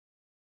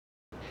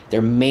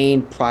their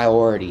main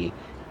priority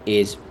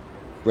is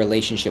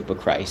relationship with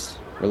Christ,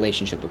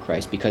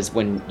 because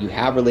when you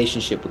have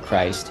relationship with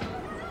Christ,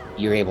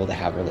 you're able to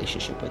have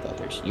relationship with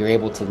others. You're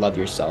able to love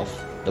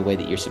yourself the way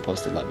that you're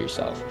supposed to love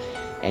yourself.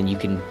 And you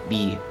can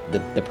be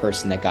the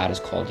person that God has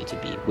called you to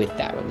be with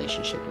that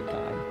relationship with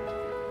God.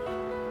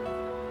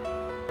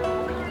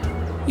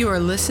 You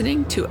are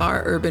listening to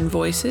Our Urban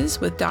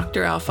Voices with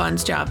Dr.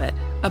 Alphonse Javed,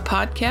 a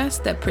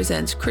podcast that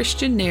presents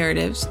Christian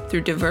narratives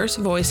through diverse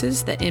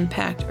voices that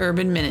impact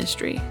urban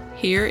ministry.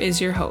 Here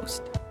is your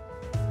host.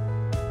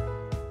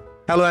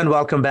 Hello and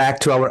welcome back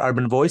to our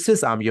Urban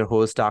Voices. I'm your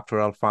host, Dr.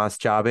 Alphonse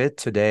Javed.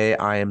 Today,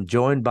 I am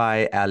joined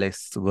by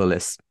Alex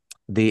Willis,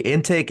 the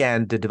Intake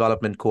and the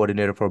Development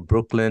Coordinator for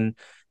Brooklyn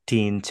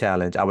Teen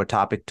Challenge. Our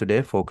topic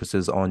today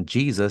focuses on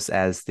Jesus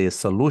as the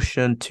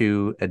solution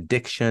to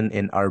addiction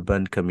in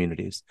urban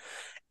communities.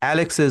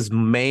 Alex's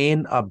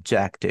main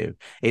objective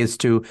is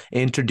to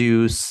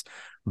introduce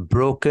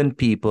broken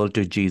people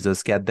to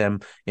Jesus, get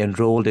them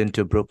enrolled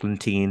into Brooklyn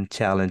Teen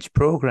Challenge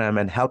program,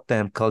 and help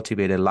them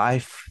cultivate a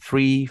life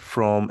free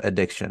from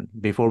addiction.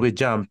 Before we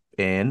jump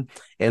in,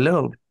 a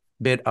little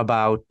bit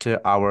about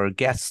our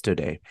guests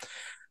today.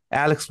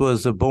 Alex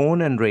was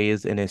born and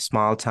raised in a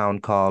small town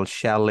called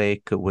Shell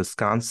Lake,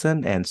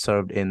 Wisconsin, and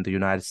served in the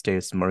United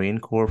States Marine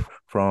Corps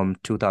from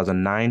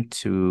 2009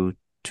 to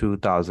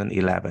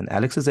 2011.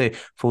 Alex is a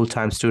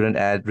full-time student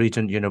at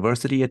Regent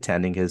University,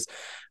 attending his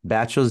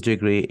bachelor's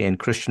degree in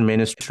Christian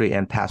ministry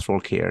and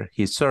pastoral care.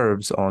 He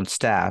serves on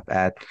staff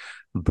at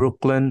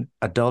Brooklyn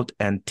Adult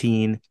and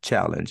Teen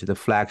Challenge, the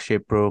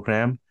flagship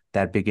program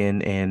that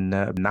began in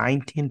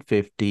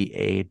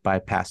 1958 by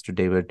Pastor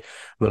David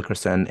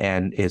Wilkerson,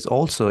 and is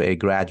also a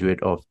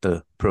graduate of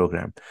the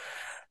program.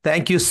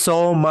 Thank you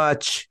so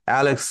much,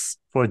 Alex,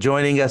 for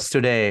joining us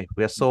today.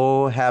 We are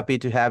so happy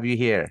to have you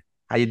here.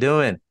 How you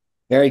doing?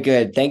 Very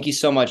good. Thank you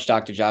so much,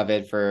 Dr.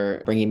 Javed,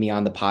 for bringing me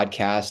on the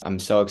podcast. I'm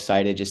so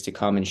excited just to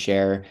come and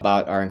share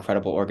about our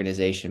incredible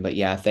organization. But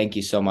yeah, thank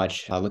you so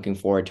much. Looking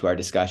forward to our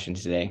discussion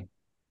today.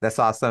 That's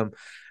awesome.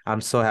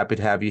 I'm so happy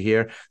to have you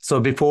here. So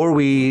before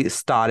we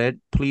started,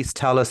 please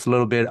tell us a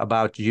little bit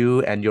about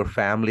you and your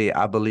family.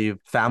 I believe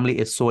family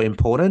is so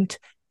important.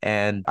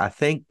 And I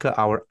think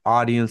our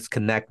audience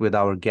connect with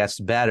our guests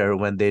better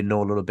when they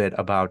know a little bit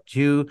about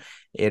you.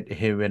 It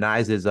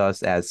humanizes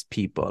us as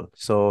people.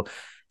 So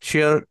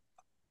share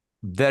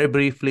very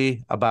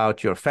briefly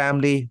about your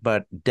family,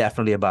 but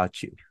definitely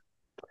about you.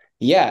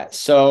 Yeah.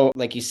 So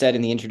like you said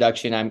in the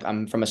introduction,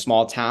 I'm from a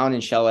small town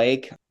in Shell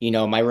Lake.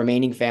 My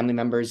remaining family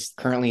members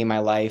currently in my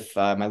life,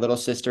 my little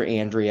sister,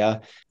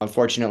 Andrea.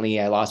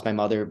 Unfortunately, I lost my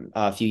mother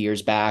a few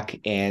years back,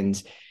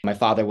 and my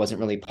father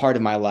wasn't really part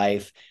of my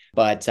life.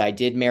 But I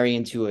did marry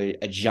into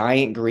a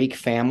giant Greek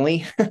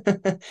family.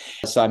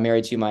 So I'm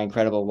married to my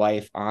incredible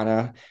wife,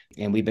 Anna,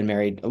 and we've been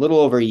married a little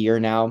over a year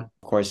now.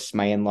 Of course,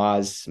 my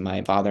in-laws,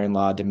 my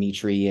father-in-law,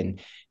 Dimitri, and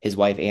his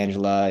wife,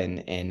 Angela,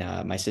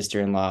 and my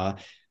sister-in-law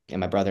and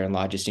my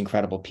brother-in-law, just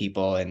incredible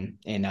people.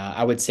 And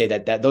I would say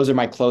that those are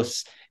my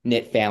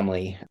close-knit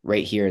family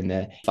right here in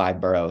the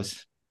 5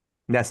 boroughs.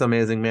 That's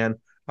amazing, man.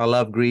 I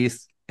love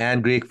Greece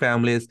and Greek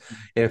families.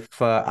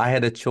 If I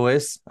had a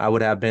choice, I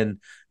would have been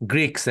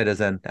Greek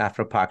citizen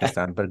after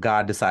Pakistan, but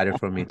God decided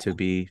for me to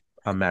be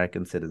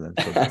American citizen.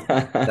 So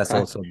that's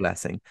also a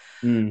blessing.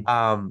 Mm.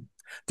 Um,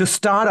 to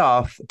start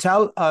off,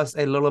 tell us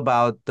a little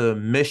about the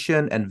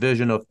mission and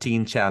vision of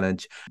Teen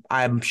Challenge.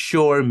 I'm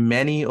sure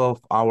many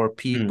of our Mm.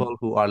 people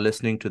who are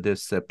listening to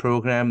this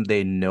program,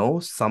 they know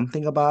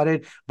something about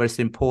it, but it's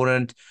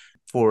important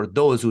for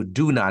those who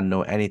do not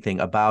know anything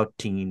about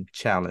Teen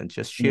Challenge.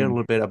 Just share a Mm.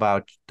 little bit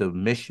about the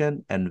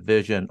mission and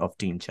vision of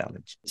Teen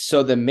Challenge.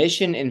 So the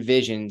mission and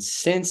vision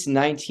since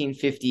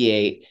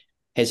 1958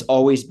 has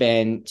always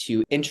been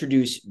to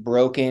introduce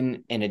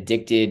broken and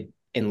addicted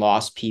and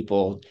lost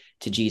people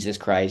to Jesus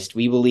Christ.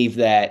 We believe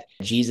that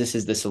Jesus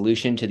is the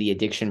solution to the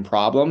addiction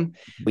problem.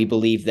 We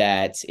believe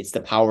that it's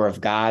the power of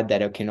God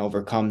that it can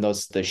overcome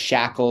the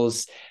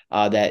shackles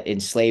that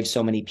enslave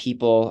so many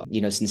people.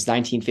 Since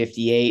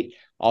 1958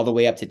 all the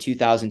way up to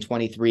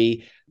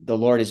 2023, the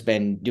Lord has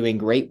been doing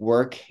great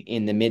work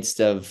in the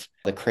midst of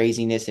the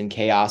craziness and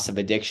chaos of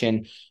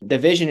addiction. The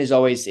vision is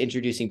always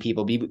introducing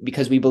people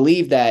because we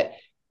believe that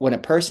when a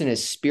person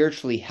is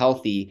spiritually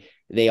healthy,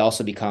 they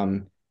also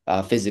become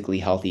physically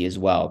healthy as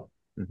well.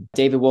 Mm-hmm.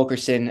 David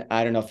Wilkerson,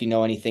 I don't know if you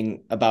know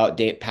anything about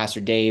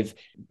Pastor Dave,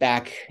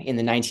 back in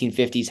the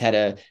 1950s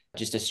had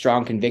just a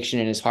strong conviction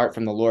in his heart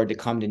from the Lord to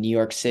come to New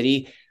York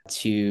City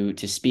to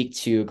speak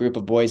to a group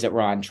of boys that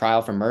were on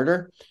trial for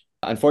murder.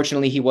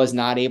 Unfortunately, he was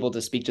not able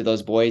to speak to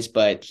those boys,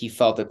 but he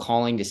felt the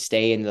calling to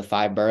stay in the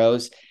 5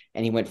 boroughs.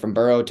 And he went from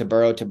borough to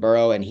borough to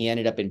borough, and he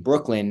ended up in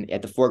Brooklyn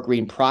at the Fort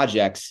Greene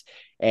Projects.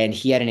 And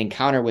he had an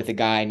encounter with a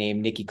guy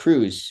named Nicky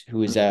Cruz,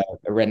 who is a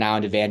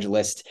renowned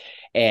evangelist.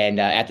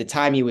 And at the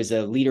time, he was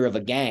a leader of a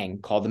gang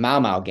called the Mau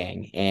Mau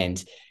Gang.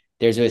 And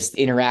there's this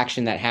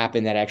interaction that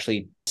happened that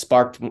actually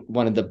sparked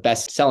one of the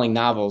best-selling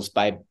novels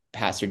by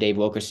Pastor Dave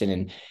Wilkerson.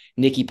 And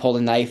Nicky pulled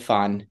a knife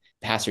on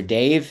Pastor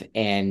Dave,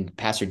 and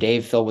Pastor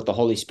Dave, filled with the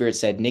Holy Spirit,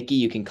 said, Nikki,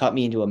 you can cut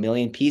me into a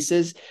million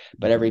pieces,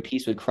 but every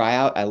piece would cry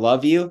out, I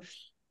love you.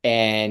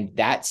 And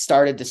that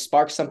started to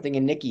spark something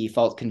in Nikki. He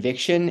felt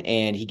conviction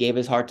and he gave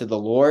his heart to the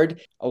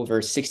Lord.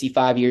 Over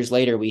 65 years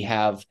later, we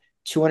have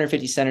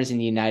 250 centers in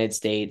the United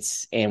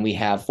States and we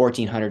have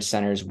 1,400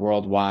 centers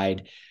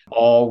worldwide,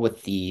 all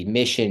with the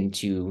mission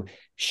to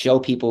show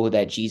people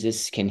that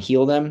Jesus can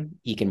heal them,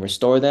 he can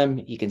restore them,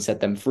 he can set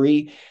them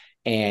free.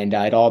 And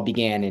it all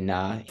began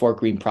in Fort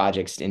Greene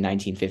Projects in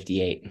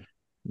 1958.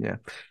 Yeah.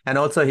 And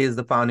also he's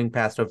the founding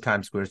pastor of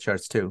Times Square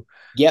Church too.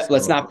 Yep, So,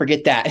 let's not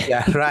forget that.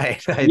 yeah,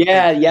 right.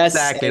 Yeah, yes.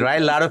 Exactly,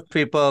 right. A lot of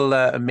people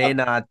may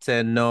not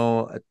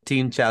know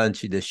Teen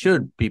Challenge.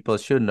 People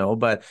should know,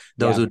 but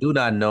those who do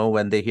not know,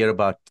 when they hear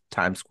about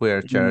Times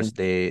Square Church,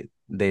 they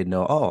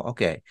know, oh,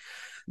 okay.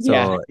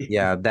 So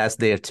yeah, that's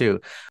there too.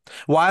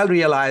 While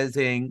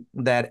realizing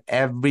that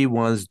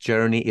everyone's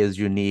journey is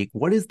unique,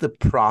 what is the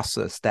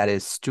process that a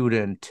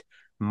student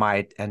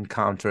might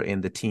encounter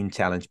in the Teen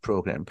Challenge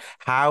program?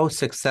 How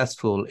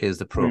successful is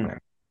the program?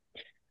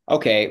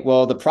 Okay,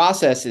 well, the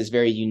process is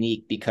very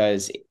unique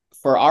because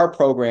for our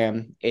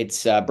program,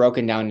 it's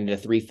broken down into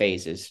 3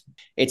 phases.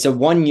 It's a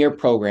 1-year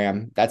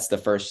program. That's the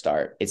first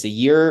start. It's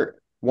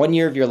 1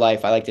 year of your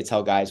life. I like to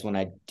tell guys when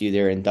I do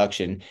their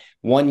induction,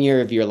 1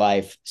 year of your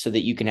life so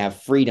that you can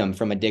have freedom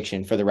from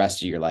addiction for the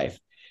rest of your life.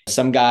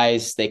 Some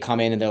guys, they come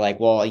in and they're like,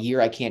 well, a year,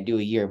 I can't do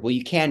a year. Well,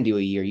 you can do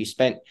a year. You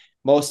spent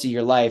most of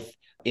your life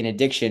in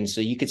addiction,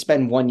 so you could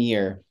spend 1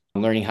 year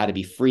learning how to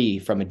be free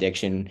from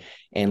addiction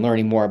and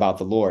learning more about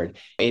the Lord.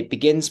 It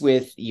begins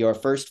with your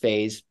first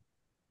phase.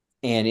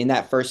 And in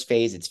that first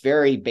phase, it's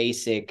very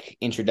basic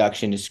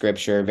introduction to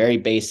scripture, very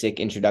basic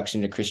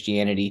introduction to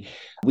Christianity.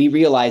 We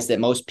realize that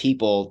most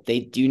people, they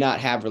do not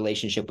have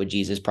relationship with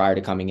Jesus prior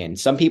to coming in.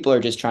 Some people are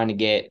just trying to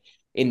get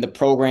in the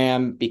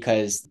program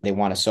because they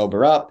want to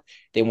sober up.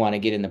 They want to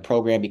get in the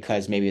program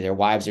because maybe their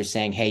wives are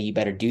saying, hey, you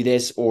better do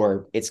this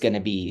or it's going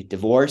to be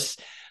divorce.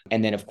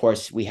 And then, of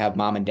course, we have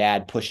mom and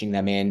dad pushing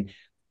them in.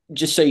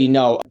 Just so you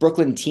know,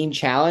 Brooklyn Teen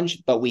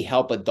Challenge, but we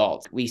help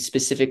adults. We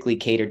specifically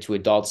cater to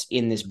adults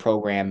in this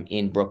program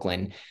in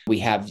Brooklyn. We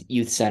have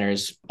youth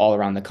centers all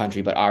around the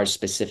country, but ours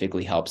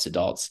specifically helps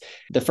adults.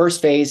 The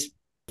first phase,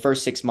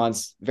 first 6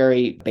 months,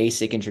 very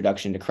basic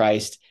introduction to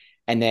Christ.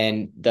 And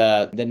then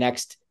the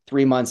next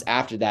 3 months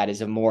after that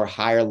is a more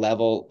higher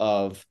level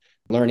of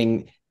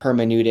learning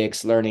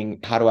hermeneutics,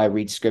 learning how do I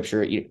read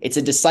scripture. It's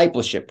a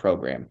discipleship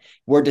program.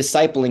 We're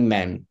discipling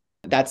men.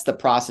 That's the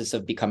process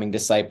of becoming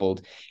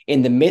discipled.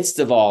 In the midst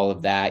of all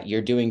of that,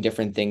 you're doing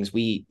different things.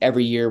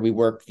 Every year we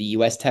work the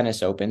US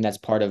Tennis Open. That's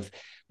part of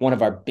one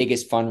of our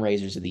biggest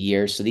fundraisers of the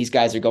year. So these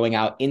guys are going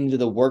out into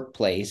the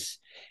workplace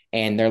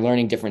and they're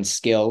learning different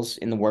skills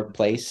in the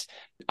workplace.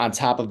 On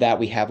top of that,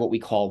 we have what we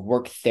call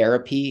work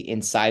therapy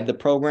inside the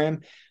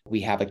program.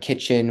 We have a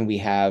kitchen, we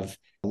have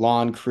a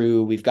lawn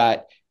crew, we've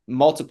got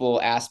multiple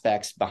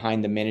aspects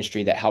behind the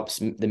ministry that helps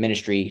the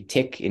ministry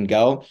tick and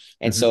go.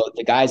 And so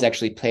the guys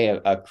actually play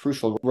a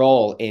crucial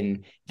role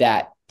in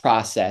that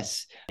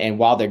process. And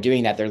while they're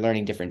doing that, they're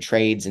learning different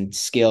trades and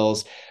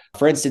skills.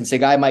 For instance, a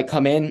guy might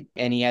come in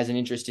and he has an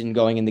interest in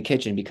going in the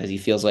kitchen because he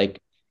feels like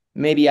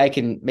maybe I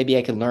can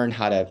learn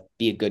how to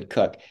be a good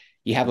cook.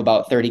 You have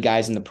about 30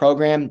 guys in the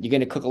program, you're going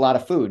to cook a lot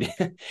of food.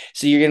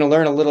 So you're going to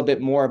learn a little bit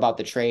more about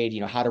the trade,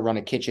 how to run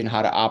a kitchen,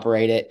 how to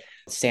operate it,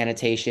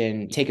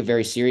 sanitation, take it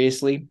very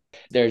seriously.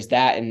 There's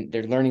that, and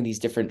they're learning these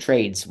different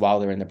trades while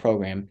they're in the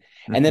program.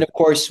 And then, of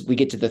course, we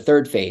get to the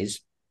third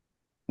phase,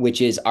 which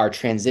is our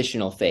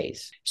transitional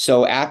phase.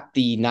 So at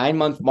the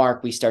 9-month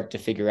mark, we start to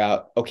figure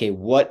out, okay,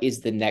 what is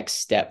the next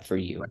step for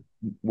you?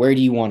 Where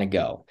do you want to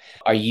go?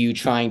 Are you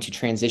trying to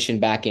transition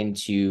back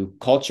into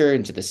culture,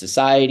 into the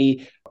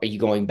society? Are you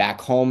going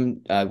back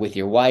home with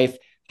your wife?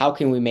 How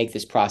can we make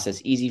this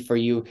process easy for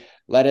you?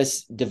 Let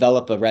us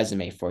develop a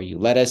resume for you.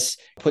 Let us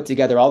put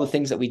together all the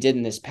things that we did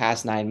in this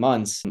past 9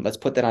 months. Let's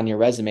put that on your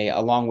resume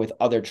along with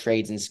other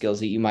trades and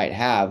skills that you might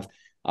have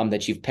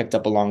that you've picked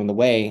up along the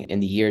way in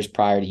the years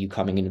prior to you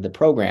coming into the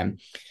program.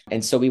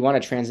 And so we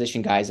want to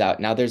transition guys out.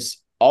 Now,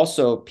 there's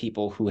also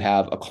people who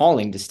have a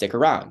calling to stick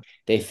around.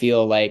 They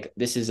feel like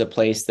this is a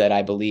place that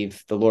I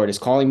believe the Lord is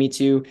calling me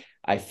to.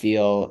 I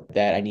feel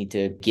that I need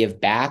to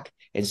give back.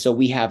 And so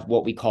we have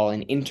what we call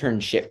an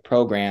internship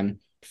program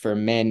for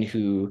men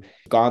who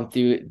have gone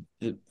through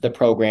the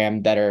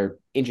program that are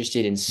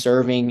interested in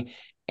serving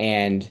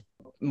and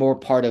more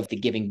part of the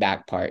giving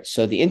back part.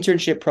 So the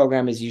internship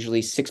program is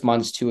usually 6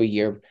 months to a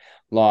year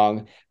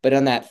long. But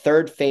on that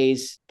third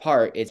phase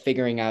part, it's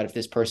figuring out if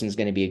this person is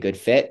going to be a good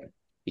fit,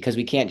 because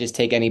we can't just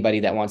take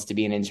anybody that wants to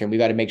be an intern. We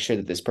got to make sure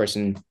that this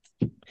person,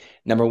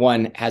 number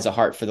one, has a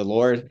heart for the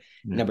Lord.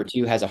 Number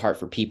two, has a heart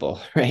for people,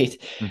 right?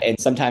 And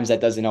sometimes that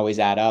doesn't always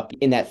add up.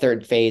 In that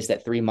third phase,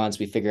 that 3 months,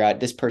 we figure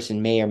out this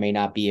person may or may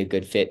not be a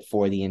good fit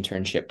for the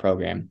internship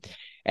program.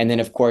 And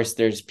then, of course,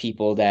 there's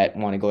people that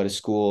want to go to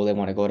school. They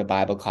want to go to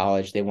Bible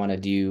college.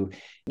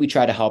 We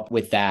try to help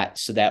with that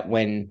so that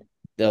when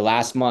the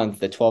last month,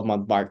 the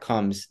 12-month mark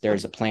comes,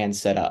 there's a plan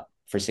set up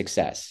for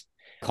success.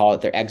 call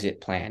it their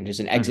exit plan. There's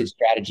an exit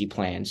strategy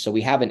plan. So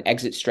we have an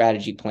exit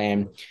strategy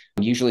plan,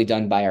 usually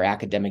done by our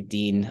academic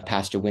dean,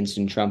 Pastor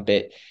Winston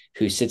Trumpet,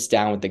 who sits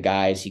down with the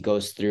guys. He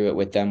goes through it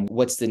with them.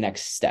 What's the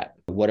next step?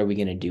 What are we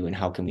going to do? And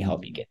how can we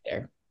help you get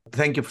there?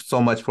 Thank you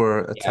so much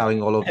for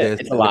telling all of this.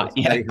 It's a lot.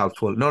 It's very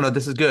helpful. No,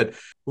 this is good.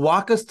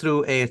 Walk us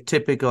through a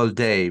typical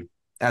day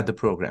at the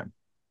program.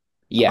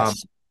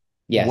 Yes.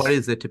 What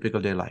is a typical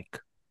day like?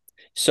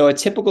 So a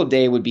typical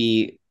day would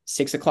be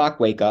 6 o'clock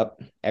wake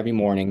up every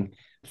morning.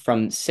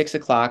 From 6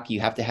 o'clock, you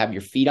have to have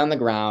your feet on the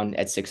ground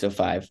at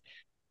 6:05.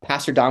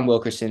 Pastor Don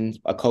Wilkerson,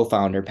 a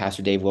co-founder,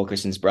 Pastor Dave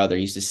Wilkerson's brother,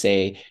 used to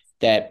say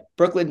that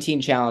Brooklyn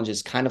Teen Challenge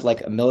is kind of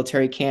like a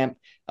military camp,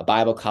 a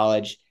Bible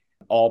college,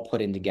 all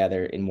put in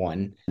together in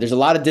one. There's a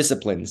lot of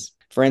disciplines.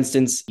 For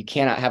instance, you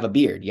cannot have a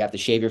beard. You have to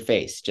shave your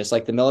face. Just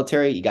like the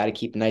military, you got to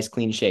keep a nice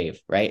clean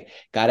shave, right?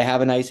 Got to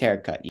have a nice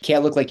haircut. You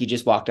can't look like you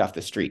just walked off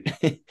the street.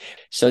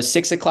 So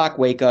 6 o'clock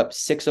wake up,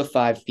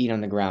 6:05 feet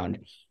on the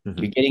ground.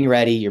 You're getting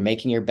ready. You're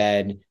making your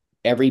bed.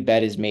 Every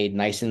bed is made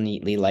nice and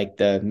neatly like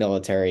the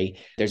military.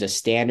 There's a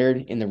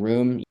standard in the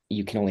room.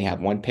 You can only have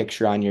one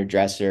picture on your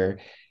dresser.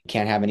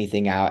 Can't have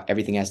anything out.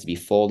 Everything has to be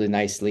folded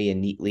nicely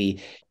and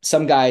neatly.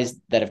 Some guys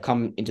that have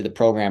come into the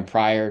program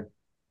prior,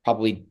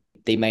 probably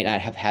they might not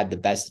have had the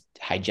best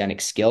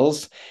hygienic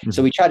skills.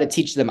 So we try to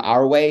teach them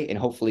our way, and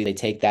hopefully they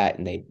take that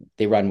and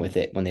they run with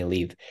it when they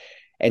leave.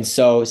 And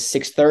so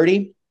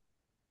 6:30,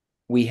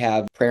 we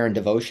have prayer and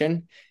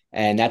devotion,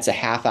 and that's a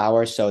half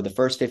hour. So the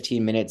first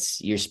 15 minutes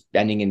you're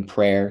spending in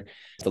prayer.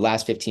 The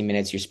last 15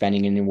 minutes you're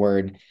spending in the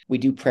word. We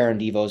do prayer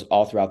and devos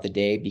all throughout the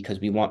day because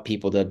we want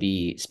people to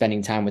be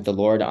spending time with the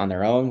Lord on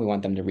their own. We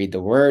want them to read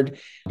the word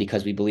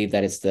because we believe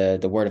that it's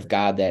the word of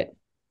God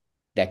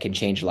that can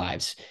change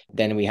lives.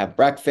 Then we have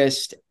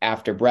breakfast.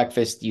 After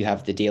breakfast, you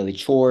have the daily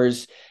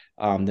chores.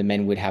 The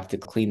men would have to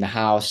clean the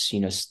house,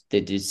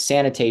 the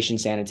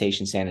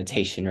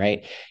sanitation,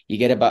 right? You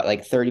get about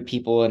like 30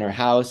 people in our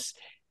house,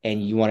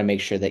 and you want to make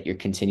sure that you're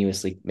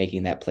continuously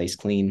making that place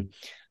clean.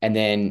 And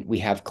then we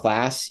have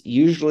class,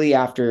 usually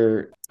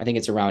after, I think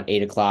it's around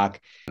 8 o'clock,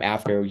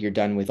 after you're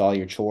done with all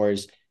your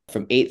chores.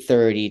 From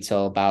 8:30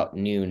 till about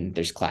noon,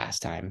 there's class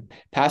time.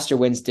 Pastor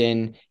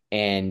Winston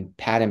and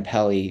Pat and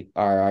Pelly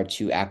are our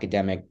two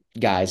academic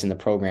guys in the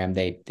program.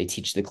 They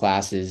teach the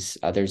classes.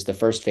 There's the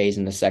first phase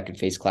and the second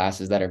phase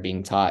classes that are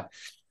being taught.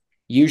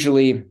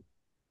 Usually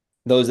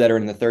those that are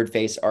in the third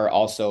phase are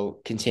also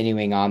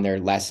continuing on their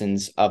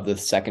lessons of the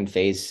second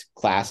phase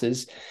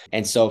classes.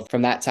 And so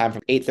from that time,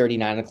 from 8:30,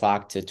 9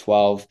 o'clock to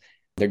 12,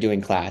 they're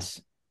doing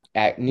class.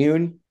 At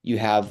noon, you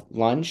have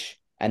lunch.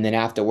 And then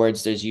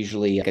afterwards, there's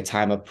usually like a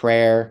time of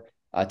prayer,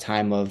 a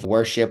time of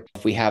worship.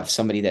 If we have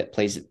somebody that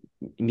plays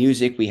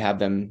music, we have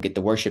them get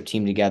the worship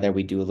team together.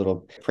 We do a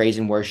little praise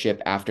and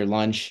worship after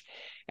lunch.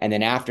 And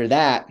then after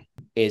that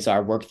is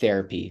our work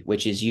therapy,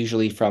 which is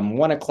usually from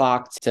 1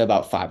 o'clock to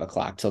about 5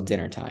 o'clock till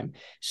dinner time.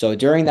 So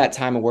during that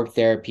time of work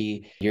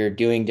therapy, you're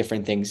doing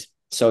different things.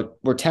 So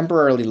we're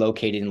temporarily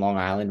located in Long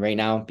Island right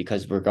now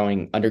because we're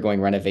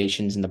undergoing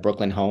renovations in the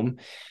Brooklyn home.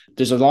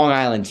 There's a Long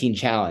Island Teen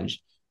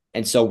Challenge.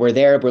 And so we're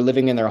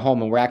living in their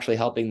home, and we're actually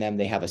helping them.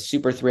 They have a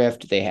super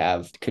thrift, they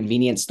have a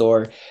convenience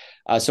store.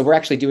 So we're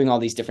actually doing all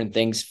these different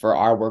things for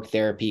our work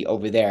therapy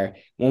over there.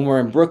 When we're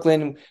in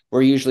Brooklyn,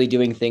 we're usually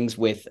doing things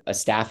with a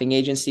staffing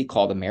agency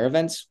called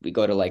AmeriEvents. We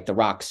go to like the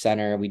Rock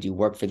Center. We do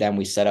work for them.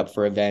 We set up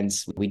for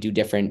events. We do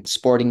different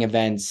sporting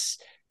events.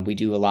 We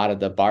do a lot of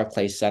the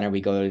Barclays Center.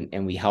 We go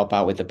and we help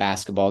out with the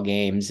basketball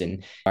games,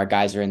 and our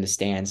guys are in the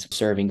stands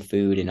serving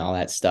food and all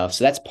that stuff.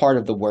 So that's part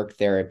of the work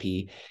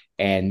therapy.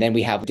 And then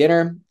we have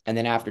dinner. And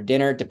then after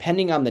dinner,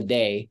 depending on the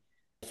day,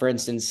 for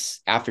instance,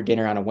 after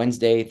dinner on a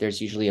Wednesday,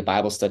 there's usually a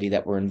Bible study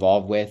that we're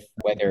involved with,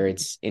 whether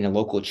it's in a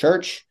local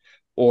church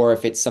or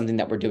if it's something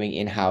that we're doing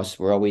in-house.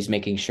 We're always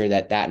making sure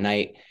that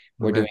night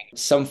we're doing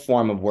some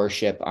form of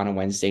worship on a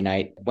Wednesday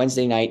night.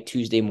 Wednesday night,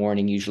 Tuesday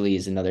morning usually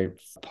is another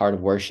part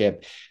of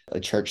worship, a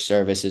church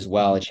service as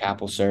well, a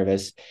chapel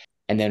service.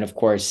 And then, of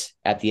course,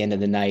 at the end of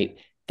the night,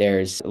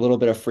 there's a little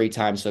bit of free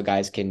time so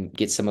guys can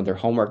get some of their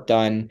homework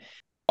done,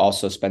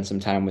 also spend some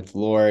time with the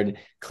Lord,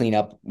 clean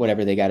up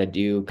whatever they got to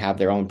do, have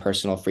their own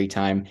personal free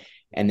time.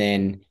 And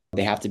then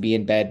they have to be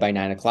in bed by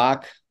 9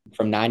 o'clock.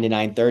 From 9 to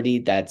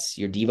 9:30, that's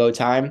your Devo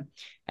time.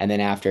 And then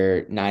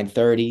after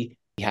 9:30,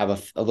 you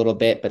have a little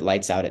bit, but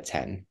lights out at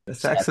 10.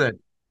 That's excellent.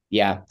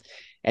 Yeah.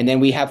 And then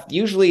we have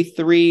usually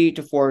 3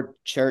 to 4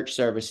 church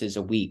services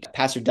a week.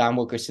 Pastor Don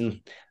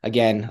Wilkerson,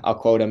 again, I'll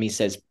quote him. He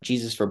says,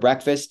 Jesus for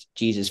breakfast,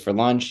 Jesus for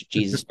lunch,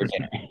 Jesus for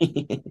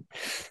dinner.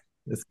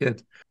 That's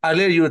good.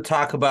 Earlier, you would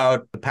talk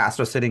about the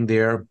pastor sitting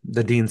there,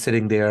 the dean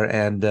sitting there,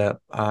 and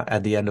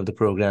at the end of the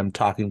program,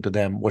 talking to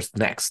them, what's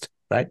next,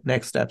 right?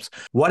 Next steps.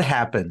 What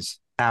happens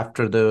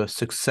after the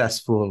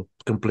successful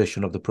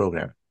completion of the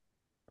program?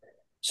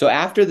 So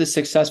after the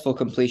successful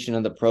completion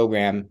of the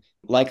program,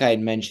 like I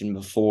had mentioned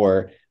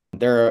before,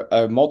 there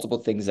are multiple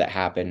things that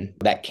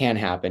can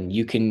happen.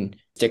 You can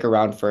stick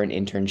around for an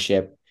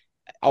internship.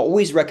 I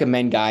always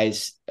recommend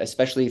guys,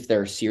 especially if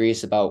they're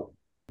serious about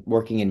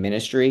working in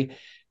ministry,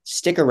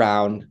 stick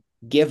around,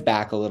 give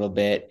back a little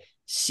bit,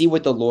 see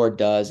what the Lord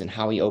does and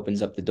how he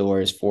opens up the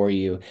doors for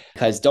you.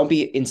 Because don't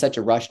be in such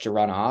a rush to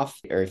run off,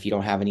 or if you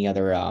don't have any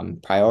other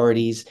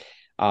priorities.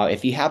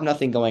 If you have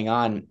nothing going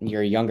on,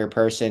 you're a younger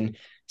person,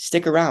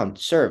 stick around,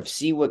 serve,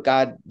 see what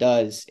God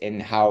does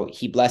and how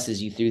he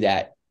blesses you through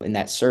that in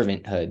that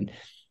servanthood.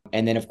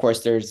 And then, of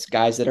course, there's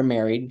guys that are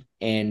married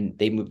and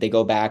they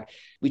go back.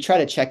 We try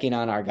to check in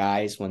on our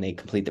guys when they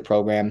complete the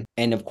program.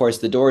 And of course,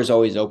 the door is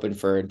always open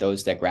for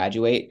those that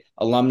graduate.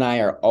 Alumni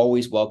are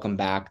always welcome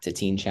back to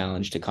Teen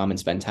Challenge to come and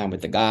spend time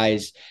with the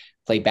guys,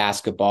 play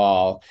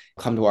basketball,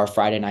 come to our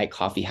Friday night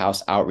coffee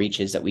house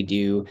outreaches that we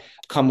do,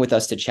 come with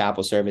us to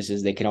chapel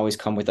services. They can always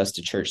come with us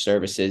to church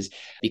services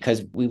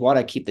because we want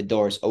to keep the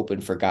doors open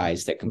for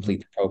guys that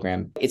complete the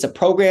program. It's a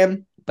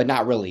program, but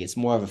not really. It's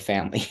more of a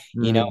family,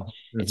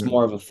 it's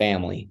more of a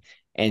family.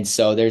 And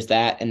so there's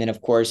that. And then,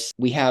 of course,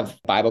 we have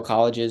Bible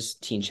colleges,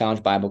 Teen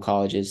Challenge Bible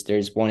colleges.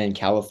 There's one in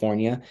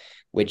California,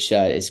 which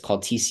is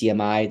called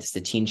TCMI. It's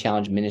the Teen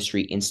Challenge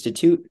Ministry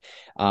Institute.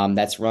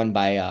 That's run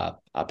by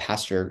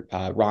Pastor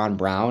Ron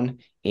Brown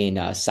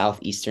in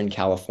Southeastern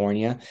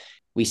California.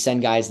 We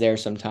send guys there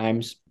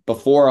sometimes.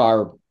 Before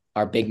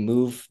our big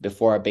move,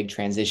 before our big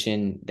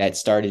transition that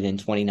started in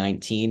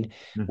 2019,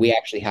 we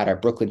actually had our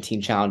Brooklyn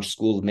Teen Challenge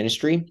School of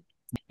Ministry.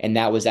 And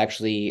that was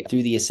actually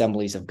through the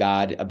Assemblies of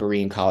God, a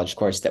Berean college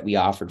course that we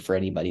offered for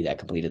anybody that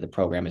completed the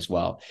program as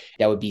well.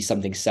 That would be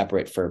something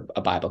separate for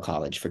a Bible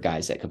college for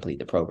guys that complete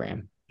the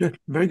program. Good.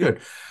 Very good.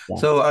 Yeah.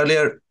 So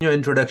earlier in your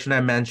introduction, I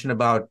mentioned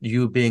about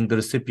you being the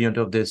recipient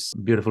of this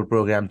beautiful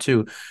program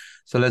too.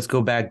 So let's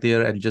go back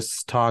there and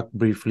just talk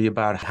briefly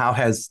about how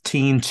has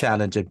Teen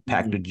Challenge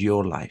impacted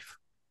your life?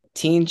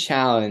 Teen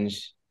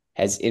Challenge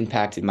has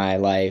impacted my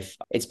life.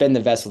 It's been the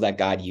vessel that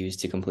God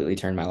used to completely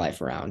turn my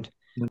life around.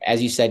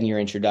 As you said in your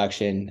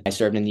introduction, I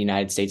served in the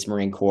United States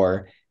Marine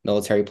Corps,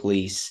 military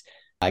police.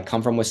 I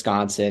come from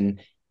Wisconsin.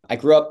 I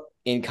grew up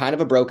in kind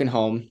of a broken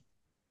home.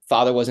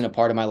 Father wasn't a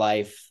part of my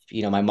life.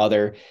 My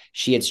mother,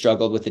 she had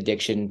struggled with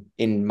addiction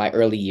in my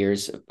early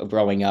years of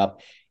growing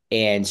up.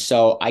 And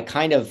so I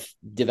kind of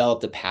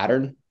developed a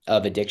pattern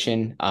of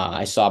addiction.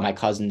 I saw my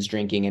cousins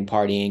drinking and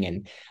partying,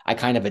 and I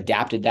kind of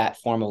adapted that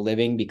form of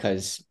living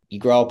because you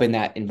grow up in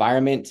that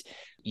environment,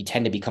 you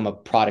tend to become a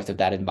product of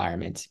that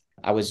environment.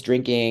 I was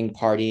drinking,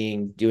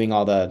 partying, doing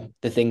all the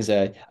things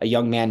a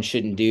young man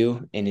shouldn't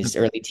do in his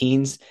early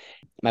teens.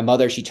 My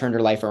mother, she turned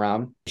her life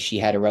around. She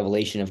had a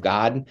revelation of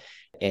God.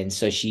 And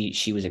so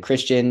she was a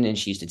Christian, and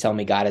she used to tell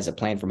me God has a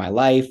plan for my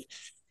life.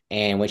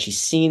 And when she's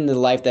seen the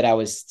life that I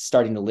was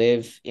starting to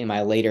live in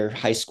my later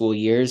high school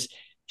years,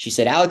 she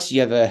said, Alex,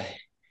 you have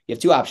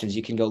two options.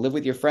 You can go live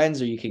with your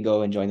friends or you can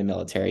go and join the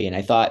military. And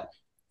I thought,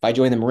 if I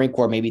joined the Marine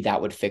Corps, maybe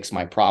that would fix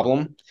my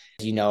problem.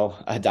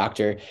 A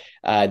doctor,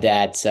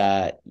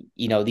 that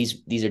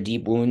these are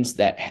deep wounds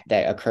that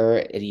occur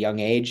at a young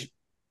age,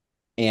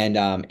 and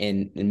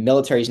the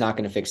military is not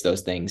going to fix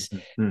those things.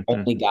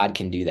 Only God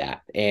can do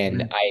that.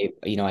 And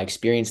I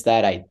experienced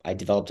that. I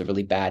developed a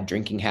really bad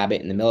drinking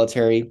habit in the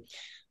military.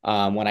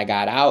 When I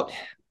got out,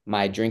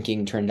 my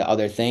drinking turned to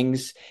other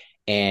things,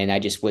 and I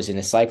just was in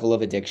a cycle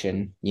of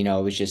addiction.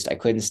 It was just I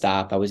couldn't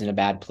stop. I was in a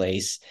bad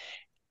place.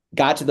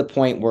 Got to the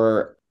point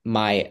where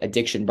my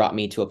addiction brought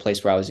me to a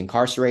place where I was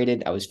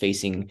incarcerated. I was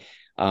facing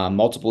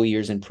multiple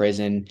years in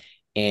prison.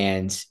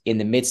 And in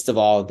the midst of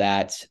all of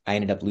that, I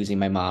ended up losing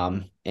my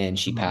mom, and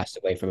she passed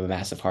away from a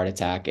massive heart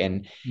attack.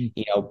 And,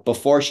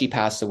 before she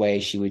passed away,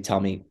 she would tell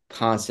me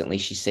constantly,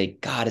 she'd say,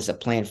 God has a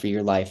plan for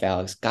your life,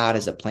 Alex. God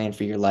has a plan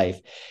for your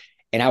life.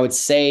 And I'd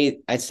say,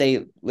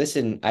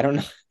 listen, I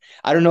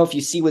don't know if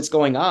you see what's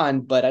going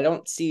on, but I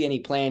don't see any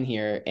plan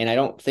here. And I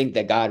don't think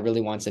that God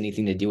really wants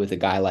anything to do with a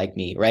guy like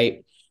me,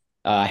 right?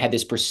 I had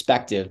this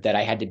perspective that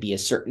I had to be a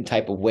certain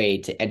type of way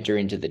to enter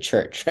into the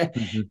church.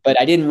 But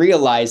I didn't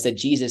realize that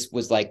Jesus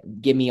was like,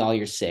 give me all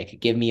your sick,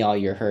 give me all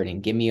your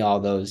hurting, give me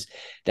all those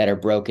that are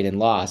broken and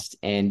lost.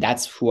 And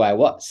that's who I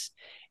was.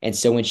 And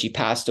so when she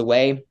passed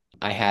away,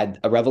 I had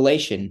a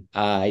revelation.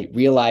 I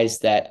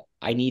realized that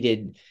I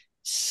needed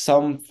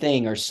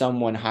something or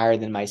someone higher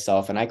than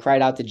myself. And I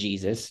cried out to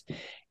Jesus,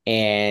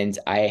 and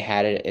I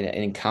had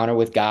an encounter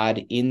with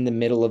God in the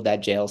middle of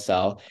that jail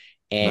cell.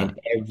 And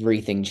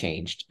everything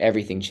changed.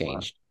 Wow.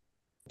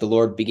 The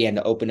Lord began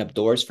to open up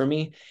doors for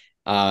me.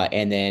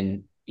 And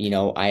then,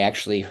 I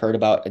actually heard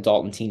about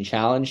Adult and Teen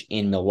Challenge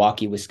in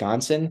Milwaukee,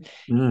 Wisconsin.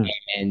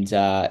 And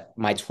I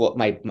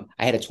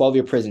had a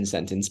 12-year prison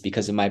sentence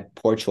because of my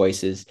poor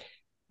choices.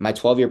 My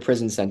 12-year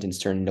prison sentence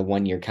turned into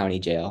 1-year county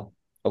jail.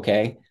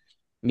 Okay.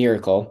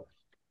 Miracle.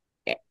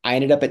 I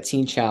ended up at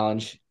Teen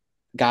Challenge.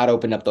 God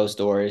opened up those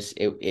doors.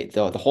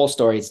 The whole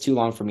story, it's too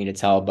long for me to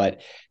tell,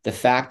 but the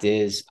fact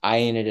is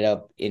I ended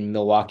up in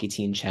Milwaukee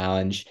Teen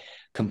Challenge,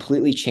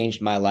 completely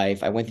changed my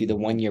life. I went through the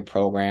 1-year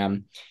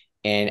program.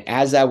 And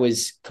as I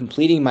was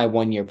completing my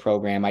 1-year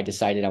program, I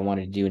decided I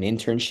wanted to do an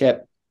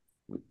internship,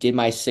 did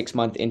my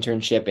 6-month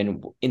internship.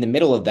 And in the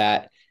middle of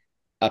that,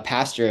 a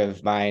pastor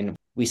of mine,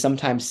 we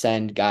sometimes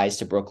send guys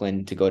to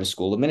Brooklyn to go to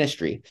school of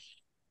ministry.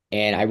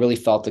 And I really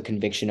felt the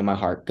conviction in my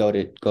heart, go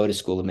to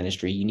school of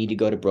ministry. You need to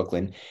go to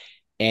Brooklyn.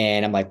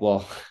 And I'm like,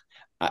 well,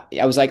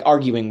 I was like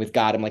arguing with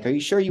God. I'm like, are you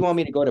sure you want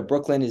me to go to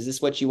Brooklyn? Is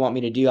this what you want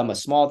me to do? I'm a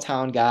small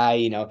town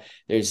guy.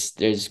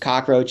 There's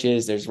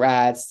cockroaches, there's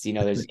rats,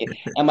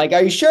 I'm like,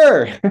 are you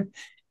sure?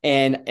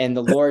 And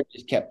the Lord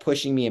just kept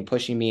pushing me and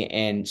pushing me.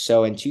 And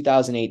so in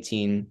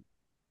 2018,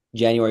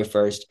 January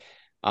 1st,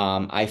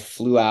 I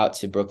flew out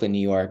to Brooklyn, New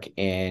York,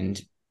 and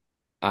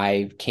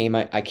I came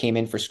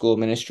in for school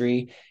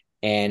ministry,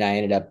 and I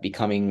ended up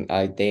becoming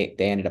they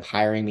ended up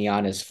hiring me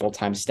on as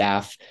full-time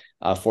staff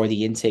for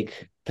the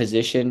intake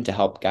position to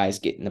help guys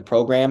get in the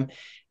program.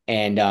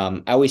 And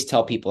I always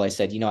tell people, I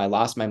said, I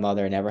lost my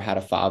mother, I never had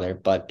a father,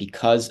 but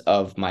because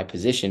of my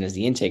position as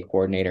the intake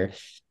coordinator,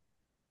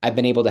 I've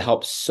been able to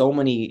help so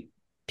many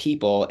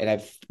people, and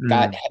I've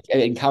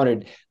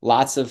encountered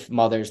lots of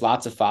mothers,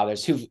 lots of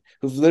fathers who've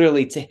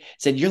literally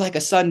said, "You're like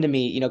a son to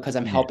me," because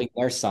I'm helping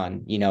their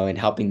son, and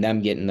helping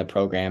them get in the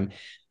program.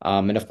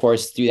 And of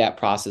course, through that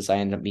process, I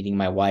ended up meeting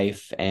my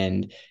wife,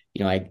 and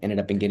I ended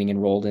up getting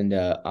enrolled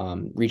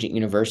into Regent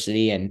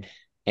University,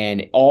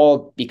 and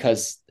all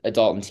because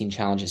Adult and Teen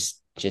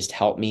Challenges just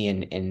helped me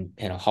and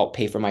help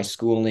pay for my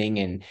schooling,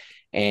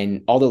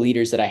 and all the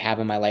leaders that I have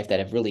in my life that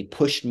have really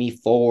pushed me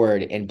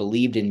forward and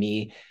believed in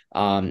me,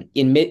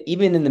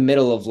 even in the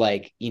middle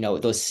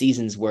of those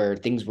seasons where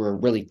things were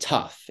really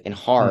tough and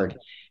hard.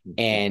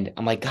 And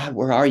I'm like, God,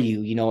 where are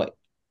you?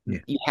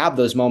 You have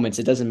those moments.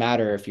 It doesn't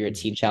matter if you're a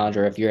teen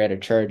challenger, if you're at a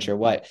church or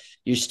what,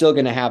 you're still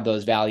going to have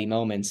those valley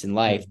moments in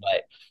life.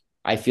 But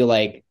I feel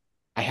like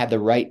I had the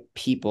right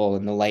people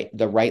and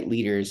the right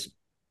leaders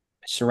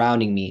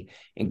surrounding me,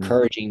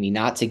 encouraging me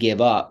not to give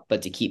up,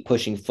 but to keep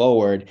pushing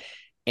forward.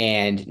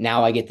 And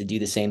now I get to do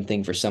the same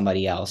thing for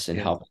somebody else and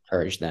help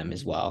encourage them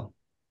as well.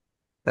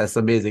 That's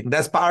amazing.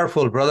 That's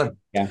powerful, brother.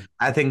 Yeah.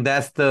 I think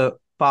that's the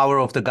power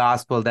of the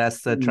gospel.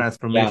 That's the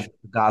transformation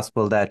of the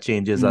gospel that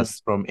changes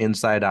us from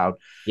inside out.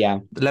 Yeah.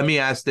 Let me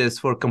ask this: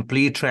 for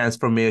complete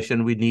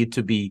transformation, we need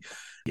to be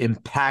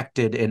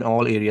impacted in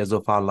all areas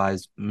of our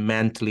lives,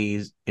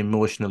 mentally,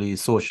 emotionally,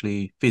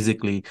 socially,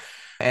 physically,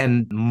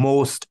 and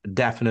most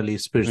definitely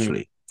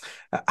spiritually.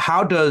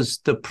 How does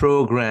the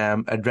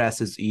program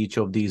addresses each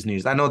of these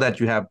needs? I know that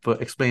you have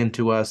explained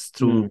to us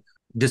through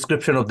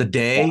description of the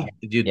day,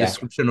 the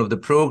description of the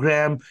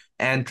program,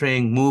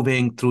 entering,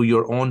 moving through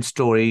your own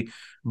story.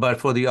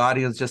 But for the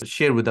audience, just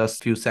share with us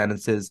a few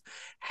sentences.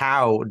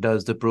 How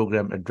does the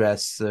program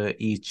address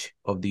each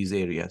of these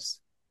areas?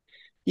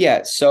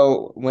 Yeah.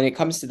 So when it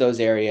comes to those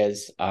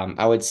areas,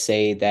 I would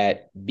say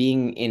that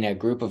being in a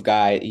group of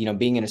guys,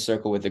 being in a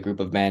circle with a group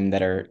of men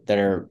that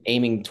are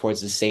aiming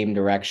towards the same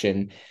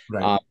direction,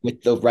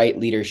 with the right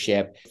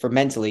leadership for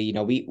mentally,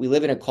 we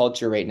live in a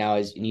culture right now,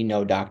 as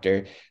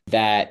doctor,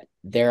 that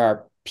there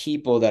are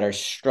people that are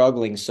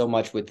struggling so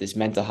much with this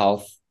mental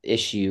health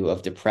issue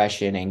of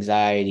depression,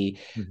 anxiety,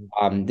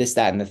 this,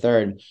 that, and the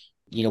third.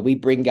 We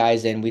bring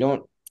guys in. We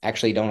don't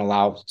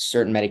allow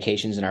certain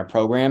medications in our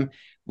program.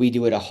 We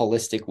do it a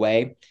holistic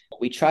way.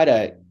 We try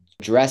to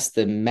address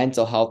the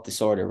mental health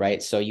disorder,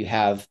 right? So you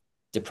have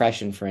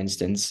depression, for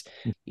instance.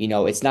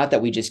 It's not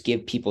that we just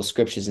give people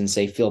scriptures and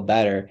say, feel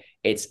better.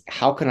 It's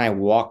how can I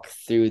walk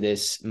through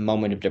this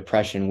moment of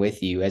depression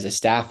with you as a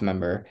staff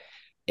member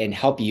and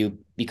help you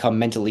become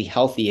mentally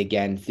healthy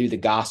again through the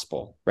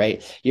gospel,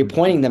 right? You're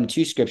pointing them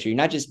to scripture. You're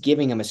not just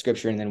giving them a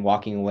scripture and then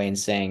walking away and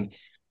saying,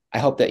 I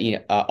hope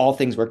that all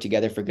things work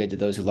together for good to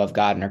those who love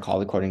God and are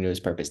called according to his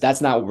purpose. That's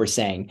not what we're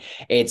saying.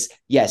 It's,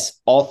 yes,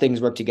 all things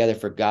work together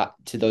for God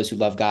to those who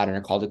love God and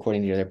are called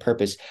according to their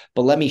purpose.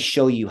 But let me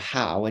show you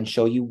how and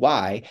show you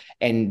why.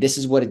 And this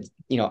is what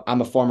I'm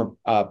a former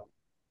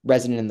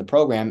resident in the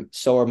program.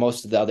 So are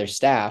most of the other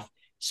staff.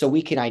 So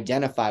we can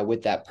identify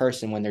with that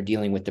person when they're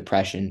dealing with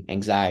depression,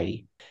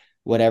 anxiety,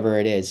 whatever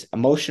it is,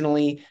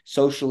 emotionally,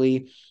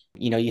 socially.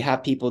 You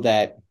have people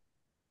that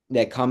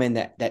come in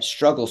that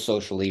struggle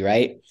socially,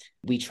 right?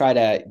 We try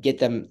to get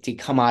them to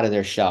come out of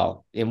their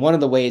shell. And one of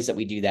the ways that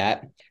we do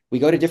that, we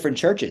go to different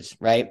churches,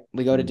 right?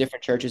 We go to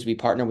different churches, we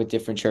partner with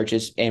different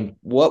churches. And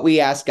what we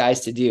ask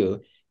guys to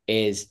do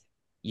is,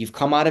 you've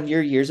come out of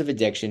your years of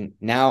addiction.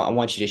 Now I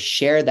want you to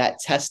share that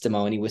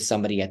testimony with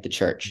somebody at the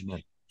church.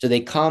 So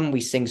they come,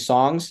 we sing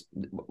songs,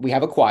 we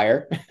have a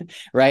choir,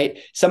 right?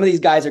 Some of these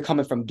guys are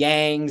coming from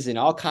gangs and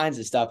all kinds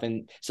of stuff.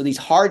 And so these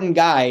hardened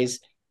guys,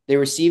 they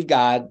receive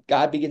God.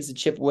 God begins to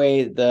chip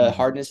away the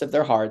hardness of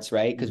their hearts,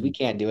 right? Because we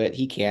can't do it.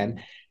 He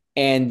can.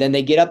 And then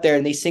they get up there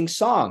and they sing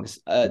songs.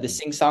 They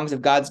sing songs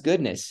of God's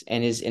goodness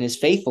and his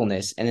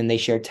faithfulness. And then they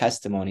share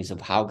testimonies of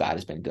how God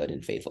has been good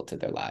and faithful to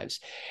their lives.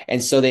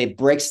 And so they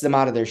breaks them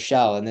out of their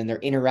shell. And then they're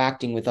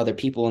interacting with other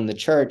people in the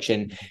church.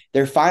 And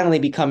they're finally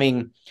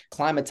becoming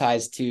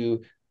acclimatized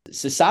to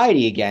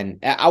society again.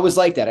 I was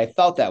like that. I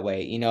felt that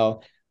way.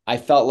 I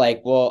felt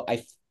like, well,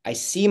 I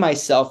see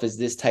myself as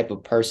this type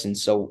of person.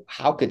 So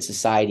how could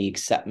society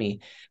accept me?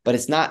 But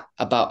it's not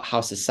about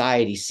how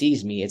society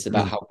sees me. It's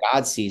about how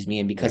God sees me.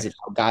 And because of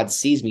how God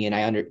sees me, and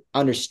I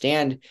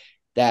understand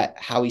that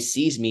how he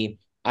sees me,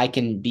 I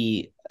can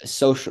be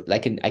social. I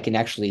can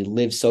actually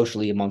live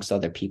socially amongst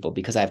other people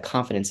because I have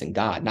confidence in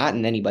God, not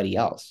in anybody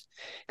else.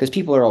 Because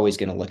people are always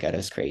going to look at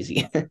us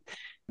crazy.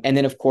 And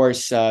then, of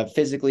course,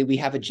 physically, we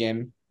have a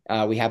gym.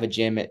 We have a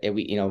gym.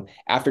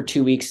 After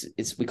 2 weeks,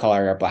 we call it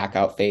our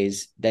blackout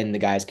phase. Then the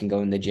guys can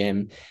go in the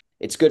gym.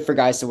 It's good for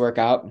guys to work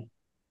out.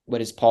 What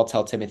does Paul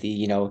tell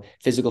Timothy?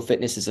 Physical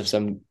fitness is of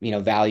some,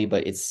 value,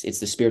 but it's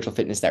the spiritual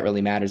fitness that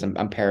really matters.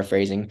 I'm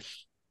paraphrasing.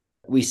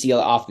 We see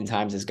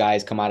oftentimes as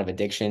guys come out of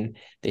addiction,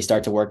 they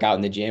start to work out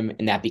in the gym,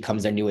 and that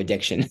becomes their new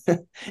addiction.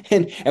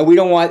 and we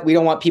don't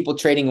want people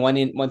trading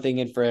one thing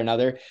in for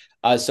another.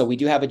 So we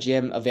do have a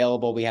gym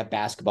available. We have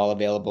basketball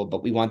available,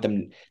 but we want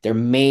them. Their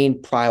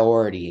main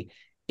priority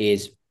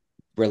is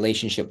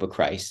relationship with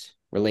Christ.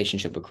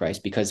 Relationship with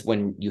Christ, because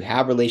when you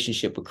have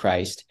relationship with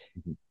Christ,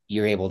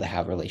 you're able to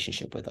have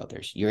relationship with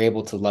others. You're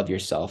able to love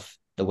yourself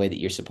the way that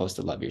you're supposed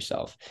to love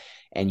yourself.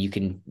 And you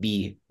can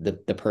be the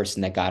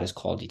person that God has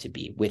called you to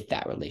be with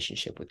that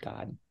relationship with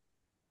God.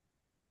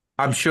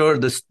 I'm sure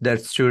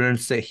that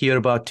students hear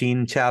about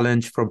Teen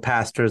Challenge from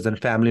pastors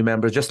and family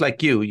members, just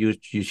like you.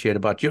 You shared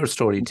about your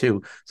story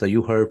too. So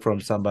you heard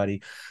from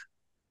somebody.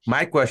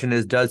 My question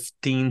is, does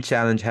Teen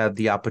Challenge have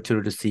the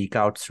opportunity to seek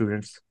out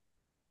students?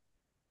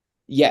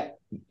 Yeah,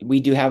 we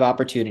do have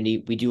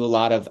opportunity. We do a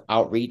lot of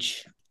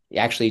outreach.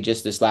 Actually,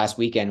 just this last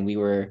weekend,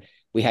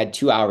 we had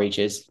 2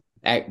 outreaches.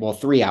 Well,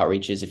 3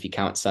 outreaches if you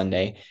count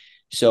Sunday.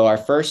 So our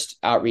first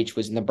outreach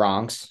was in the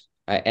Bronx,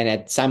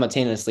 and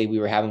simultaneously we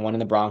were having one in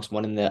the Bronx,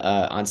 one in the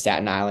on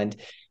Staten Island.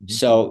 Mm-hmm.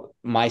 So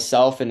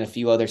myself and a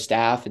few other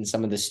staff and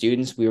some of the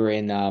students, we were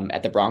in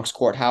at the Bronx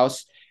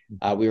courthouse.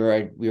 We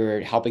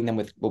were helping them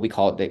with what we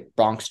call the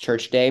Bronx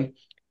Church Day,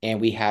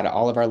 and we had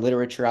all of our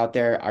literature out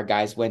there. Our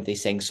guys went, they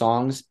sang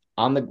songs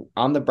on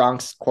the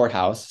Bronx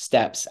courthouse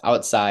steps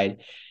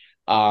outside.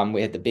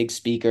 We had the big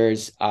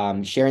speakers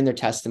sharing their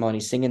testimony,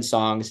 singing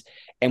songs,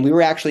 and we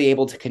were actually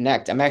able to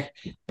connect.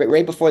 But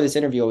right before this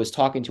interview, I was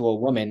talking to a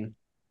woman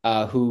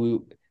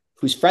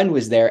whose friend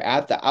was there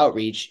at the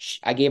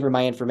outreach. I gave her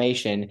my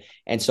information,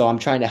 and so I'm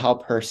trying to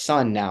help her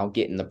son now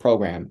get in the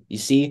program. You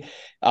see,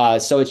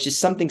 so it's just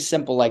something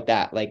simple like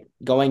that, like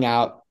going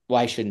out. Well,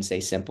 I shouldn't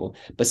say simple,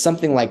 but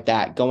something like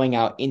that, going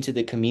out into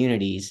the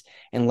communities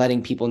and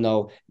letting people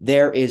know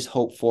there is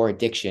hope for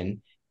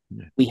addiction.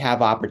 Yeah. We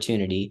have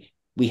opportunity.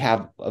 We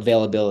have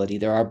availability.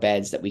 There are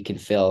beds that we can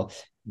fill,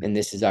 and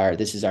this is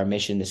our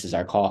mission. This is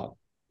our call.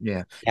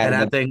 Yeah, and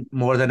I think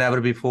more than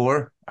ever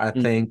before, I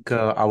think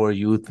our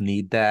youth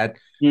need that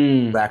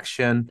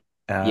action.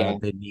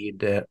 They need,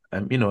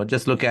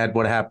 just look at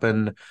what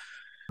happened.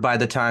 By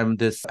the time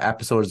this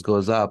episode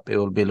goes up, it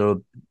will be a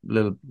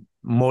little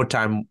more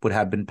time would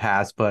have been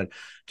passed. But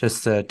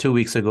just 2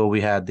 weeks ago,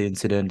 we had the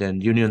incident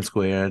in Union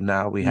Square.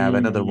 Now we have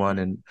another one,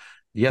 and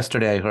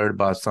yesterday I heard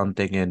about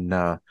something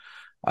in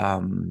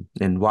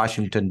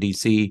Washington,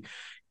 D.C.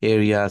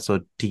 area.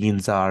 So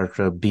teens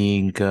are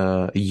being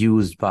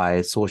used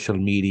by social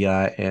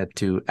media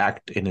to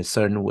act in a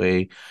certain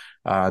way.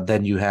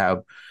 Then you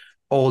have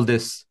all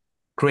this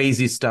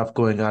crazy stuff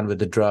going on with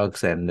the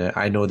drugs. And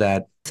I know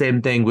that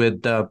same thing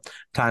with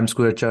Times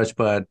Square Church,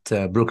 but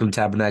Brooklyn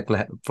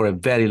Tabernacle for a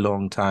very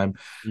long time.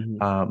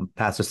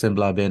 Pastor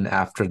Simbla been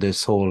after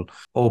this whole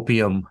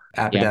opium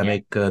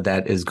epidemic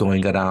that is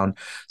going around.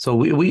 So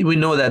we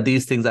know that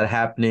these things are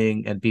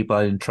happening and people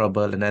are in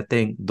trouble. And I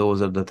think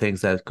those are the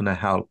things that's going to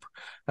help.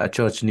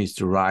 Church needs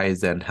to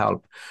rise and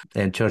help.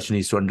 And church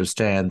needs to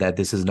understand that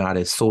this is not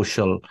a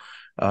social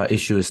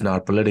issue, is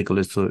not political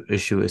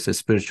issue, it's a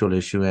spiritual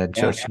issue, and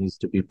church needs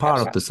to be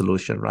part of the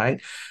solution,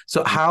 right?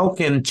 So how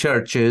can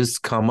churches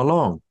come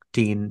along,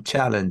 Teen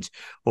Challenge,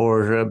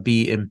 or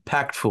be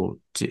impactful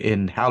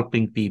in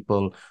helping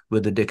people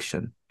with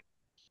addiction?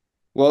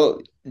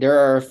 Well, there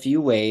are a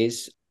few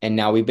ways, and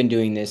now we've been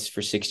doing this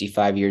for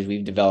 65 years.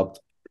 We've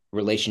developed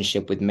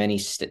relationship with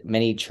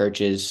many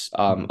churches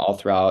all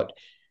throughout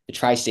the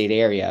tri-state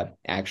area.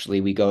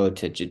 Actually, we go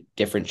to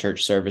different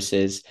church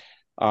services.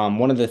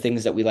 One of the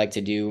things that we like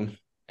to do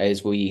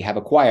is we have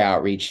a choir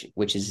outreach,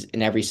 which is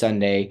in every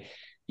Sunday,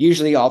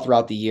 usually all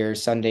throughout the year.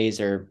 Sundays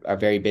are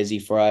very busy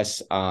for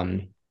us.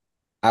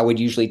 I would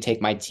usually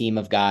take my team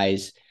of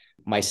guys,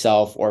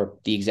 myself or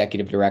the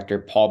executive director,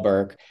 Paul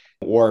Burke,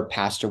 or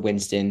Pastor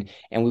Winston,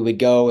 and we would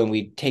go and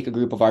we'd take a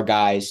group of our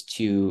guys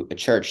to a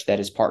church that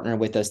is partnered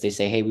with us. They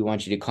say, hey, we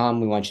want you to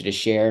come. We want you to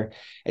share.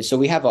 And so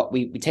we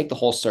take the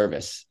whole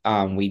service.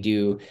 We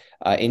do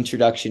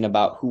introduction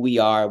about who we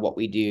are, what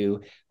we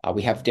do.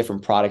 We have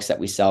different products that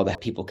we sell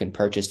that people can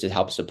purchase to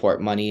help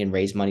support money and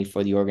raise money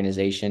for the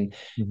organization.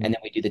 And then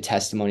we do the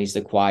testimonies,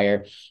 the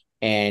choir.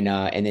 And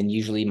then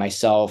usually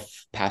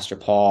myself, Pastor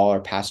Paul or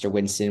Pastor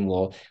Winston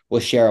will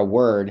share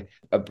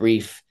a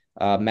brief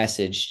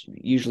message,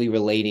 usually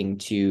relating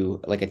to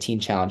like a Teen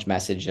Challenge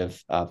message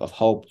of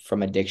hope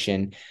from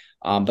addiction.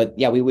 But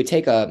yeah, we would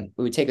take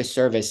a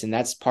service, and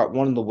that's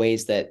one of the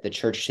ways that the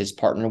church has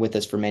partnered with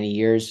us for many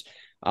years.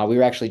 We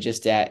were actually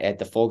just at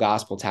the Full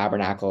Gospel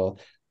Tabernacle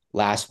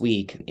last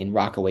week in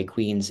Rockaway,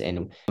 Queens,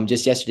 and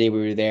just yesterday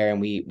we were there,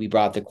 and we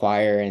brought the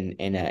choir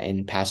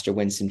and Pastor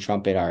Winston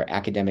Trumpet, our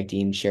academic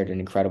dean, shared an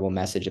incredible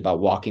message about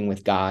walking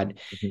with God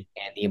and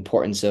the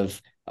importance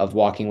of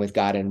walking with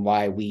God, and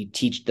why we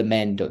teach the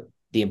men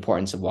the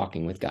importance of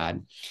walking with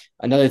God.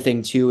 Another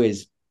thing too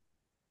is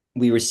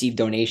we receive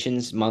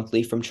donations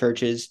monthly from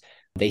churches.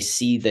 They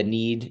see the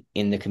need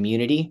in the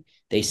community.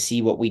 They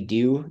see what we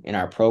do in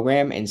our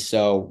program. And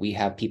so we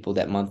have people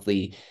that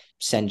monthly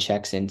send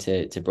checks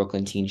into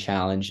Brooklyn Teen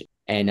Challenge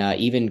and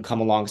even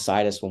come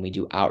alongside us when we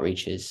do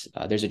outreaches.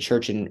 There's a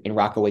church in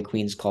Rockaway,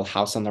 Queens called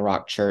House on the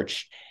Rock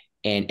Church.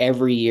 And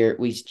every year,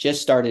 we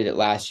just started it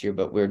last year,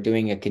 but we're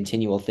doing a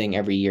continual thing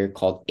every year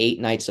called 8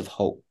 Nights of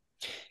Hope.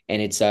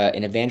 And it's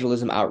an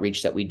evangelism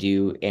outreach that we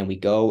do. And we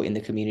go in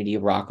the community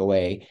of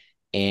Rockaway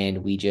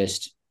and we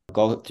just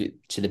go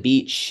to the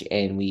beach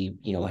and we,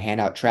 hand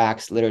out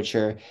tracts,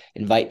 literature,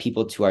 invite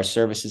people to our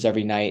services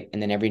every night.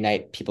 And then every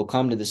night people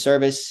come to the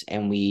service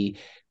and we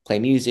play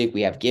music,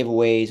 we have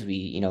giveaways,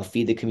 we,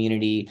 feed the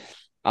community.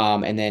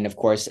 And then of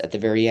course, at the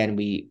very end,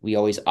 we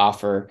always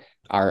offer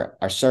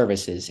our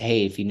services.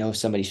 Hey, if you know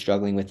somebody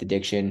struggling with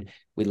addiction,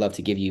 we'd love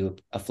to give you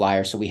a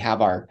flyer. So we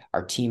have our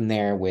team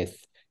there with,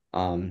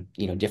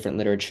 different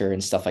literature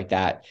and stuff like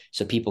that.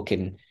 So people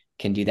can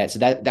do that. So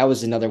that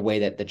was another way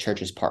that the church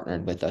has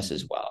partnered with us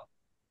as well.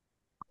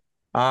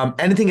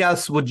 Anything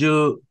else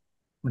do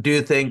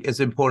you think is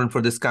important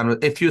for this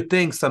conversation? If you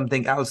think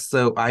something else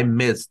I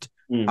missed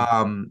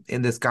in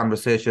this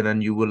conversation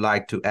and you would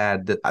like to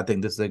add, that I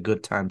think this is a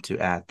good time to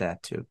add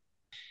that too.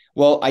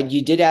 Well,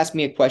 you did ask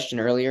me a question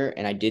earlier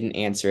and I didn't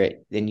answer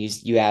it. Then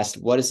you asked,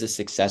 what is the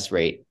success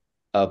rate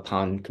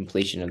upon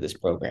completion of this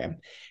program?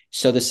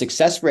 So the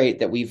success rate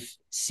that we've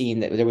seen,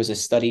 that there was a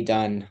study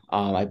done,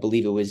 I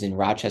believe it was in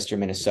Rochester,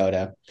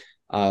 Minnesota,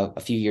 a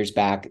few years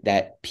back,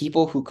 that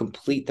people who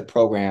complete the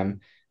program,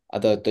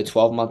 the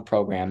 12-month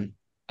program,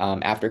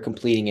 after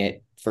completing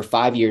it for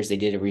 5 years, they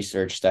did a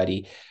research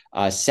study.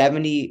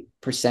 70%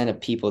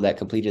 of people that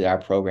completed our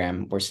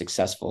program were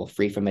successful,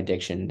 free from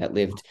addiction, that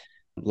lived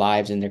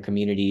lives in their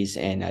communities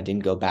and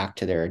didn't go back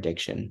to their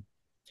addiction.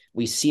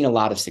 We've seen a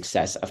lot of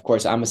success. Of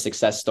course, I'm a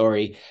success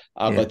story,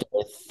 but there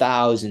are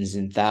thousands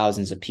and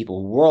thousands of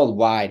people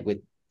worldwide with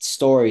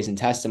stories and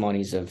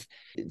testimonies of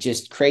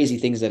just crazy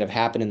things that have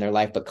happened in their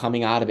life, but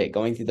coming out of it,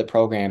 going through the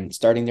program,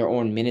 starting their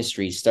own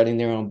ministries, starting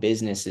their own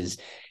businesses,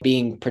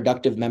 being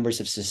productive members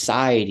of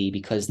society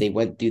because they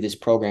went through this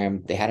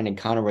program. They had an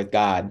encounter with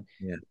God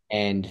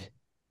and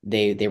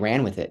they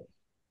ran with it.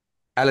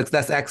 Alex,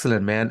 that's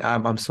excellent, man.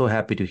 I'm so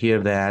happy to hear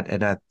that.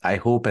 And I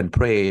hope and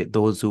pray if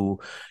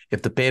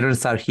the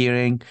parents are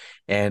hearing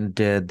and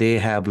they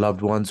have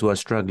loved ones who are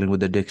struggling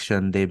with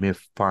addiction, they may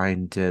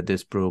find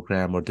this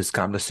program or this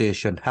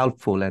conversation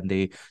helpful and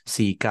they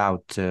seek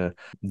out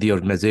the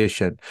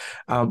organization.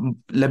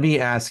 Let me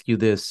ask you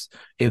this.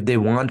 If they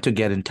want to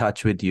get in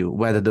touch with you,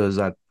 whether those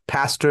are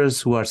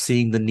pastors who are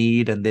seeing the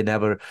need and they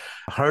never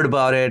heard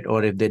about it,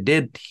 or if they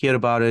did hear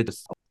about it,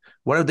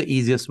 what are the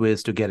easiest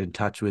ways to get in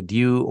touch with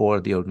you or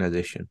the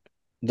organization?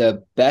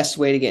 The best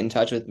way to get in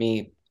touch with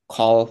me,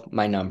 call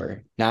my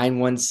number,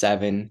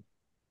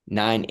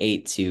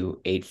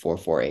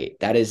 917-982-8448.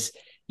 That is,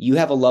 you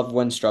have a loved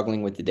one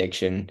struggling with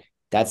addiction.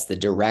 That's the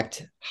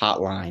direct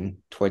hotline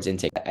towards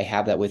intake. I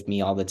have that with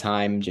me all the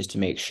time just to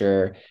make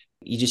sure.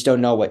 You just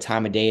don't know what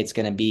time of day it's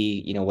going to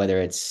be,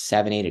 whether it's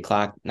 7, 8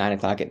 o'clock, 9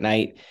 o'clock at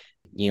night.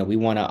 We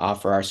want to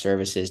offer our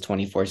services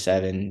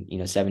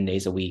 24/7, 7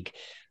 days a week,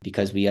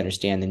 because we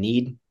understand the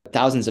need.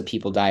 Thousands of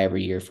people die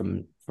every year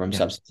from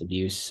substance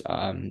abuse,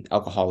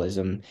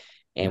 alcoholism,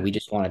 and we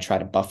just want to try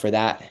to buffer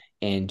that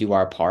and do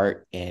our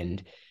part.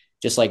 And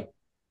just like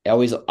I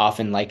always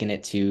often liken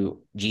it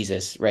to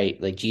Jesus, right?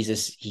 Like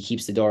Jesus, he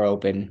keeps the door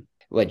open.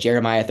 What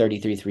Jeremiah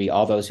 33:3,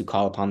 all those who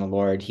call upon the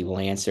Lord, he will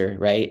answer,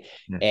 right?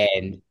 Yeah.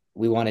 And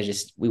we want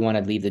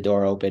to leave the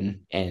door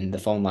open and the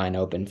phone line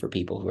open for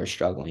people who are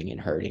struggling and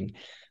hurting.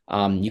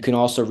 You can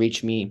also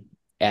reach me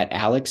at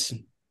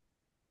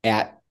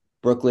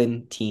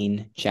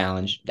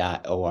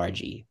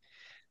alex@brooklynteenchallenge.org.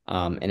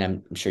 And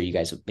I'm sure you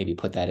guys will maybe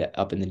put that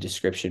up in the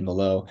description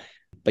below.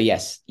 But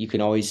yes, you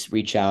can always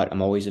reach out.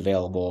 I'm always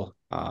available.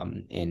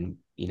 And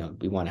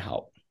we want to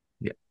help.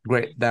 Yeah,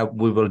 great. That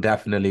we will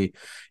definitely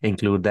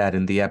include that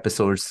in the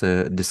episode's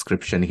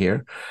description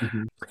here.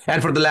 Mm-hmm.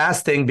 And for the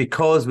last thing,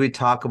 because we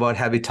talk about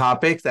heavy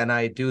topics, and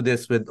I do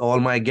this with all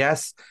my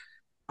guests,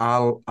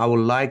 I would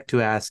like to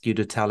ask you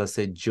to tell us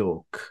a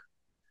joke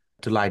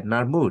to lighten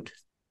our mood.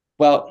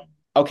 Well,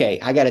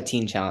 okay, I got a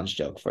teen challenge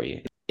joke for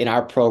you. In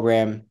our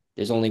program,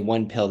 there's only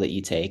one pill that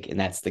you take, and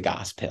that's the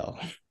gospel.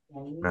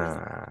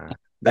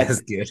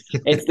 That's good.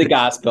 It's the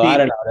gospel. I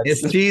don't know.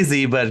 It's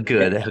cheesy, but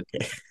good.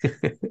 Okay.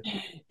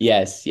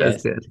 Yes.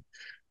 That's good.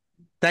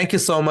 Thank you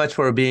so much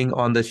for being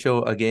on the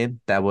show again.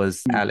 That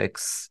was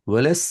Alex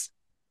Willis,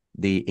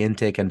 the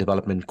Intake and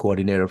Development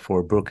Coordinator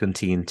for Brooklyn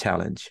Teen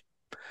Challenge.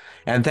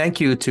 And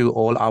thank you to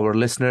all our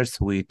listeners.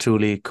 We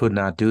truly could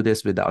not do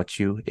this without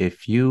you.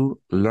 If you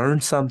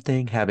learned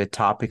something, have a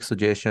topic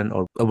suggestion,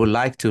 or would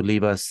like to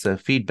leave us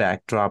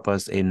feedback, drop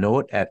us a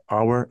note at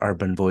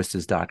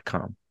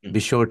oururbanvoices.com. Be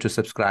sure to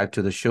subscribe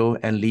to the show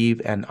and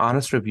leave an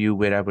honest review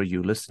wherever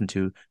you listen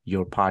to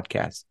your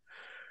podcast.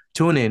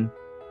 Tune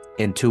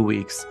in 2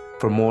 weeks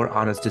for more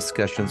honest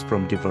discussions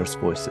from diverse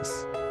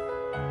voices.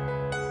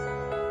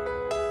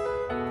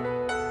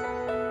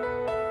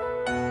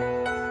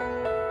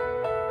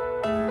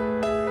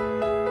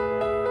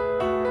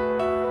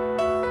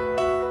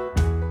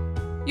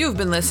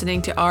 been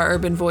listening to Our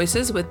Urban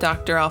Voices with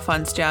Dr.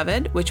 Alphonse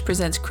Javed, which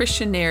presents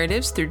Christian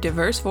narratives through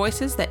diverse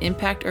voices that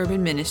impact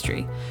urban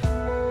ministry.